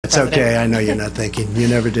That's President. okay. I know you're not thinking. You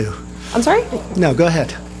never do. I'm sorry? No, go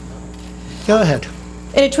ahead. Go ahead.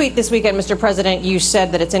 In a tweet this weekend, Mr. President, you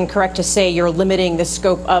said that it's incorrect to say you're limiting the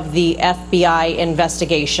scope of the FBI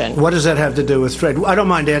investigation. What does that have to do with trade? I don't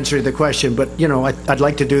mind answering the question, but, you know, I'd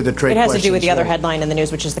like to do the trade It has to do with questions, the other right? headline in the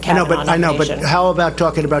news, which is the Kavanaugh I know, nomination. but how about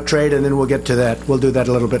talking about trade, and then we'll get to that. We'll do that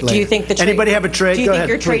a little bit later. Do you think the trade, Anybody have a trade? Do you Go think ahead,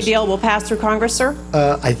 your trade please. deal will pass through Congress, sir?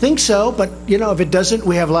 I think so, but, you know, if it doesn't,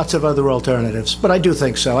 we have lots of other alternatives. But I do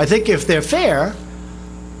think so. I think if they're fair,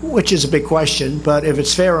 which is a big question, but if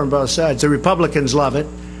it's fair on both sides, the Republicans love it.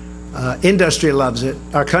 Industry loves it.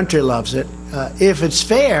 Our country loves it. If it's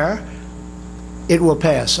fair, it will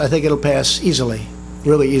pass. I think it'll pass easily,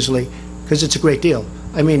 really easily, because it's a great deal.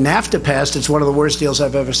 I mean, NAFTA passed. It's one of the worst deals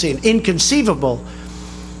I've ever seen. Inconceivable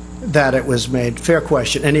that it was made. Fair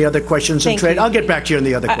question. Any other questions on trade? You. I'll get back to you on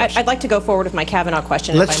the other questions. I'd like to go forward with my Kavanaugh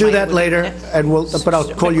question. Let's do that later, and but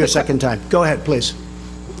I'll call you a second time. Go ahead, please.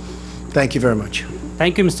 Thank you very much.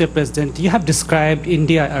 Thank you, Mr. President. You have described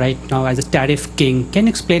India right now as a tariff king. Can you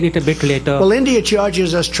explain it a bit later? Well, India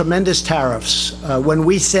charges us tremendous tariffs. When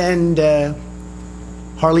we send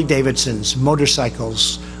Harley Davidsons,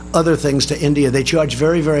 motorcycles, other things to India, they charge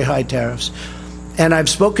very, very high tariffs. And I've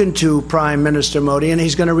spoken to Prime Minister Modi, and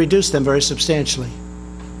he's going to reduce them very substantially.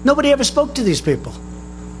 Nobody ever spoke to these people.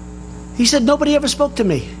 He said, nobody ever spoke to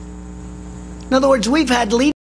me. In other words, we've had leaders